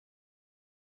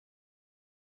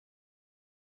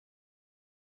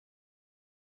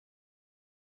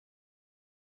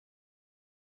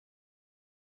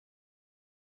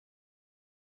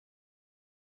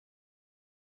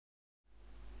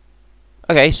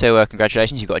Okay, so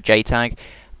congratulations, you've got a Jtag,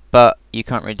 but you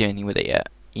can't really do anything with it yet.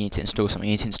 You need to install something.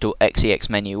 You need to install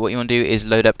Se7enSins. What you want to do is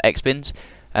load up Xbins.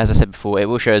 As I said before, it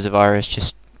will show as a virus.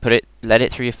 Just let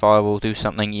it through your firewall, do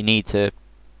something. You need to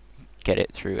get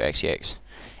it through Se7.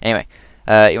 Anyway,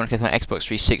 you want to click on Xbox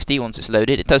 360 once it's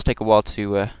loaded. It does take a while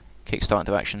to kickstart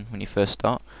into action when you first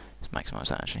start. Let's maximise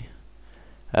that actually.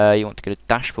 You want to go to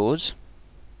Dashboards.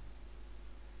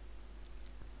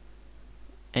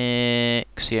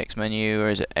 XEX menu, or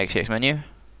is it XEX menu?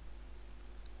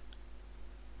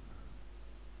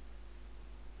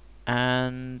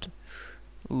 And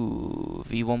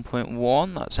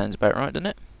v1.1, that sounds about right, doesn't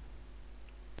it?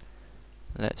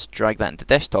 Let's drag that into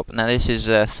desktop. Now this is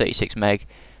 36 meg.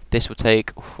 This will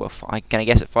take, can I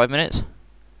guess at 5 minutes?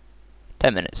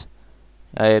 10 minutes.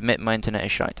 I admit my internet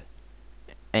is shite.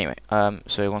 Anyway,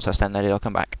 so once that's downloaded, I'll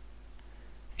come back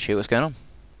and show you what's going on.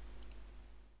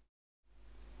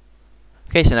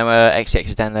 Okay, so now XEX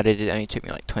is downloaded. It only took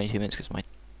me like 22 minutes because of my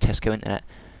Tesco internet.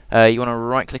 You want to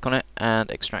right click on it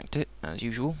and extract it as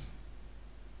usual.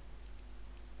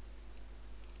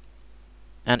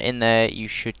 And in there you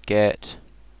should get,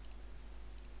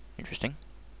 interesting,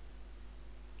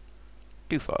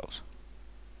 2 files.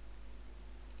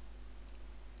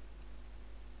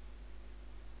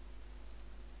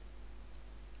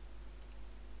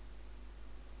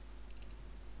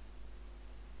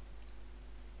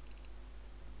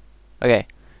 Okay,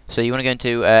 so you want to go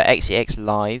into XEX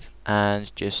Live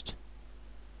and just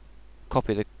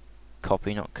copy the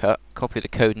copy the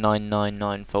code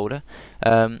 999 folder.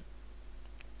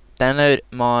 Download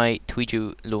my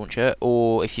TwijoO launcher,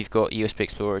 or if you've got USB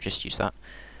Explorer, just use that.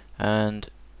 And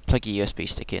plug your USB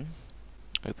stick in.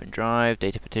 Open drive,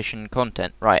 data partition,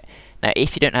 content. Right, now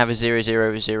if you don't have a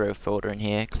 000 folder in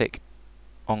here, click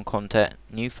on content,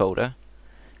 new folder,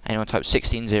 and you want to type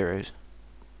 16 zeros.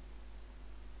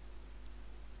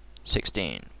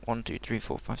 16. 1, 2, 3,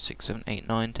 4, 5, 6, 7, 8,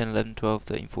 9, 10, 11, 12,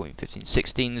 13, 14, 15,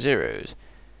 16 zeros.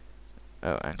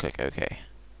 Oh, and click OK.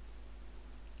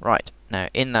 Right, now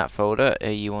in that folder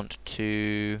you want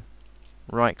to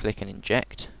right click and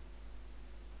inject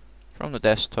from the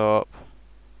desktop,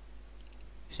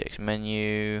 Se7en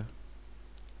menu,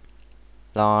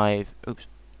 live,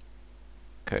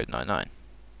 code 99.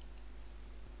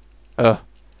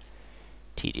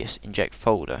 Tedious, inject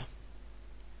folder.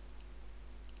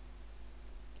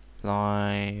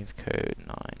 Live code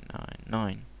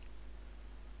 999.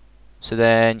 So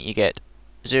then you get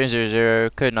 000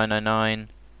 code 999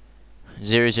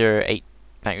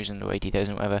 008,000 or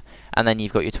 80,000 whatever, and then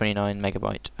you've got your 29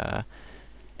 megabyte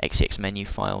XEX menu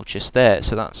file just there.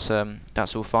 So that's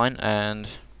all fine, and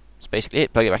that's basically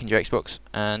it. Plug it back into your Xbox,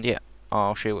 and yeah,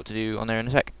 I'll show you what to do on there in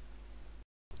a sec.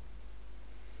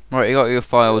 Right, you got your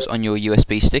files on your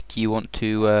USB stick. You want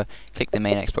to click the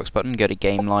main Xbox button, go to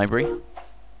Game Library.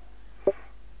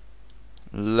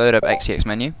 Load up XEX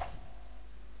menu.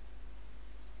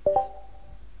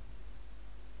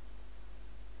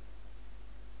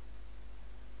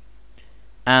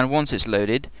 And once it's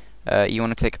loaded, you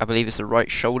want to click, I believe it's the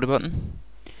right shoulder button,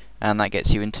 and that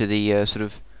gets you into the sort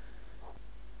of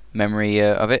memory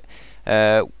of it.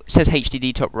 It says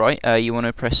HDD top right. You want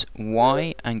to press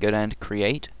Y and go down to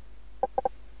Create.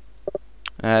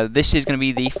 This is going to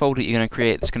be the folder you're going to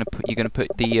create. That's you're going to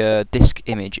put the disk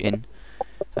image in.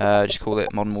 Just call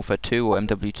it Modern Warfare 2 or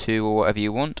MW2 or whatever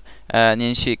you want, and then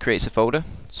you see it creates a folder.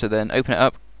 So then open it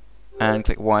up and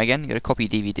click Y again, go to copy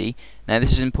DVD. Now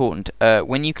this is important,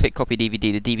 when you click copy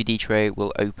DVD, the DVD tray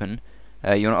will open.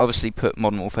 You want to obviously put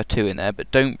Modern Warfare 2 in there,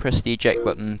 but don't press the eject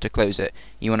button to close it.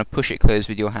 You want to push it closed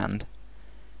with your hand,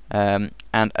 and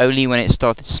only when it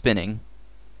started spinning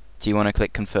do you want to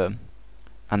click confirm,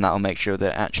 and that will make sure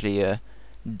that it actually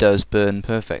does burn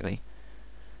perfectly.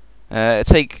 I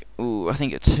think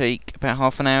it'll take about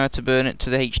half an hour to burn it to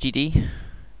the HDD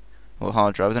or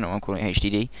hard drive. I don't know why I'm calling it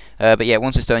HDD. But yeah,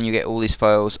 once it's done, you get all these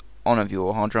files on of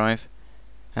your hard drive.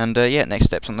 And yeah, next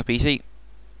steps on the PC.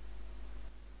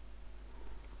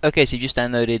 Okay, so you just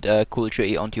downloaded Call of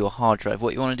Duty onto your hard drive.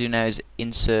 What you want to do now is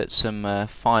insert some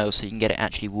files so you can get it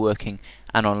actually working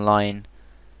and online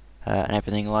and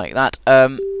everything like that.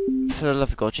 For the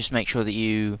love of God, just make sure that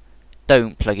you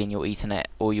don't plug in your Ethernet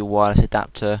or your wireless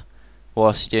adapter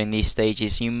whilst you're doing these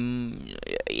stages.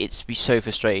 It'd be so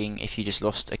frustrating if you just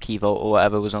lost a key vault or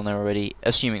whatever was on there already,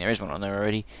 assuming there is one on there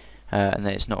already, and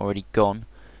then it's not already gone.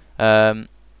 It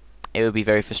would be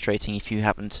very frustrating if you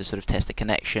happen to sort of test a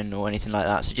connection or anything like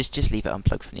that. So just leave it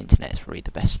unplugged from the internet. It's probably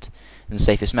the best and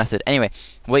safest method. Anyway,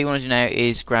 what you want to do now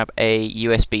is grab a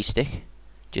USB stick,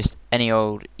 just any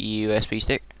old USB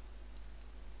stick,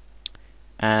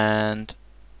 and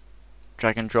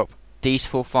drag and drop these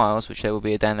 4 files, which there will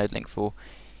be a download link for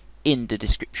in the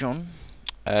description,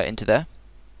 into there,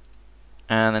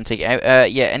 and then take it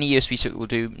out. Yeah, any USB stick will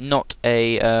do, not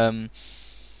a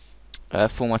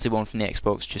formatted one from the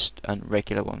Xbox, just a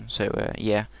regular one. So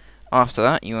yeah, after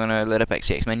that you want to load up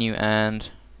XCX menu, and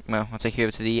well, I'll take you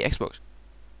over to the Xbox.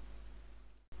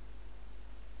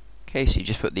 Okay, so you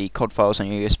just put the COD files on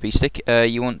your USB stick.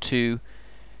 You want to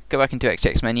go back into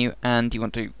XCX menu, and you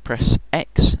want to press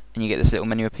X, and you get this little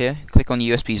menu up here. Click on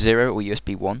USB 0 or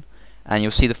USB 1, and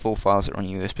you'll see the 4 files that are on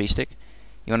your USB stick.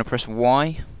 You want to press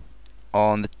Y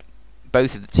on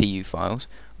both of the TU files,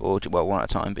 or well, one at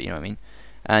a time, but you know what I mean.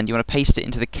 And you want to paste it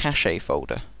into the cache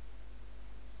folder.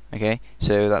 Okay,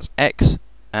 so that's X,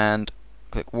 and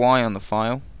click Y on the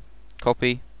file,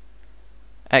 copy,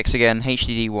 X again,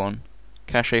 HDD1,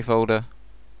 cache folder,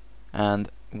 and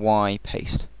Y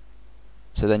paste.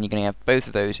 So then you're going to have both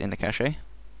of those in the cache. You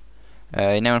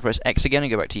now want to press X again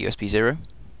and go back to USB 0.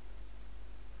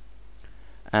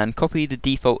 And copy the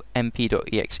default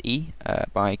mp.exe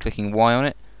by clicking Y on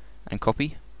it, and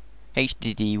copy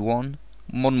HDD1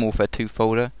 Modern Warfare 2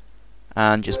 folder,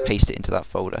 and just paste it into that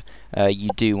folder. You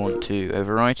do want to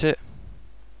overwrite it.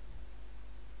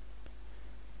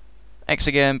 X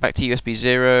again, back to USB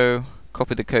 0,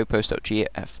 copy the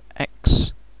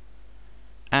codepost.gfx,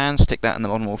 and stick that in the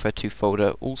Modern Warfare 2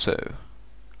 folder also.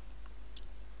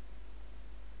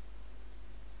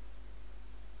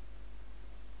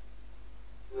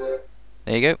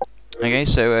 There you go. Okay,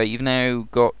 so you've now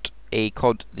got a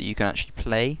COD that you can actually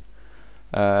play.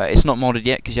 It's not modded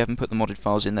yet because you haven't put the modded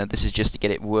files in there. This is just to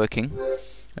get it working.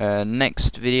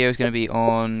 Next video is going to be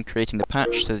on creating the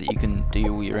patch so that you can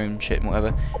do all your own shit and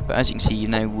whatever. But as you can see, you're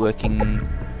now working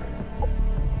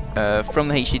from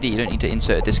the HDD. You don't need to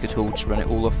insert a disk at all, just run it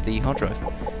all off the hard drive.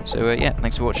 So yeah,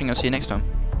 thanks for watching. I'll see you next time.